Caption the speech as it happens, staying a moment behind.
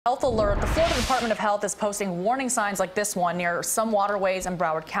Health alert. The Florida Department of Health is posting warning signs like this one near some waterways in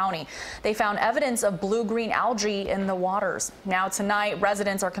Broward County. They found evidence of blue-green algae in the waters. Now tonight,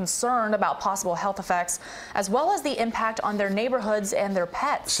 residents are concerned about possible health effects as well as the impact on their neighborhoods and their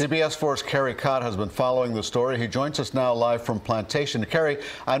pets. CBS 4's Kerry Cott has been following the story. He joins us now live from Plantation. Kerry,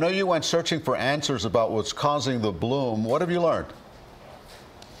 I know you went searching for answers about what's causing the bloom. What have you learned?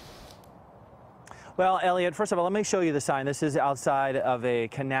 Well, Elliot, first of all, let me show you the sign. This is outside of a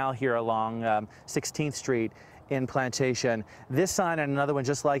canal here along 16th Street in Plantation. This sign and another one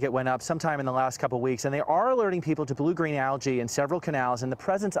just like it went up sometime in the last couple of weeks, and they are alerting people to blue-green algae in several canals and the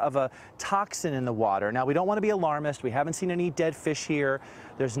presence of a toxin in the water. Now, we don't want to be alarmist. We haven't seen any dead fish here.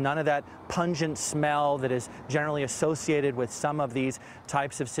 There's none of that pungent smell that is generally associated with some of these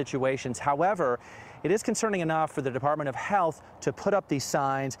types of situations. However, it is concerning enough for the Department of Health to put up these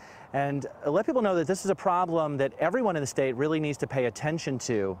signs and let people know that this is a problem that everyone in the state really needs to pay attention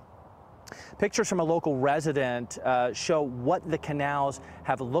to. Pictures from a local resident show what the canals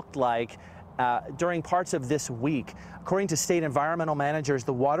have looked like during parts of this week. According to state environmental managers,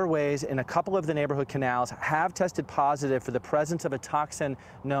 the waterways in a couple of the neighborhood canals have tested positive for the presence of a toxin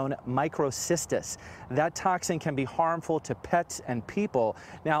known microcystis. That toxin can be harmful to pets and people.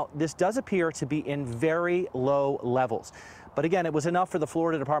 Now, this does appear to be in very low levels. But again, it was enough for the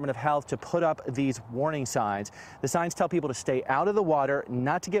Florida Department of Health to put up these warning signs. The signs tell people to stay out of the water,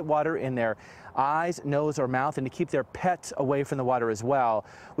 not to get water in their eyes, nose, or mouth, and to keep their pets away from the water as well.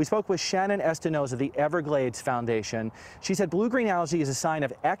 We spoke with Shannon Espinosa of the Everglades Foundation. She said blue-green algae is a sign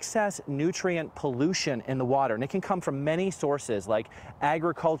of excess nutrient pollution in the water, and it can come from many sources like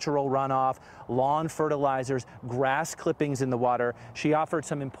agricultural runoff, lawn fertilizers, grass clippings in the water. She offered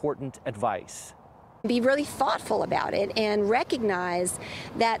some important advice. Be really thoughtful about it and recognize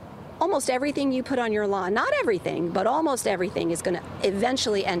that almost everything you put on your lawn, not everything, but almost everything is going to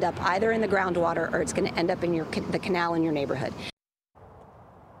eventually end up either in the groundwater or it's going to end up in the canal in your neighborhood.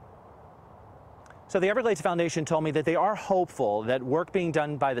 So the Everglades Foundation told me that they are hopeful that work being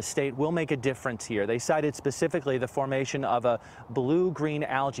done by the state will make a difference here. They cited specifically the formation of a blue-green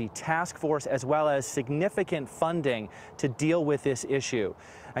algae task force as well as significant funding to deal with this issue.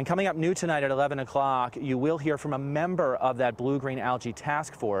 And coming up new tonight at 11 o'clock, you will hear from a member of that blue-green algae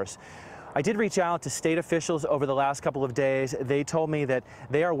task force. I did reach out to state officials over the last couple of days. They told me that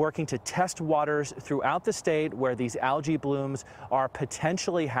they are working to test waters throughout the state where these algae blooms are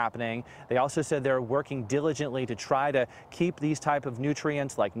potentially happening. They also said they're working diligently to try to keep these type of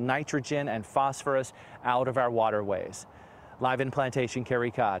nutrients like nitrogen and phosphorus out of our waterways. Live in Plantation,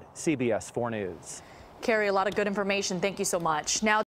 Kerry Cott, CBS 4 News. Kerry, a lot of good information. Thank you so much. Now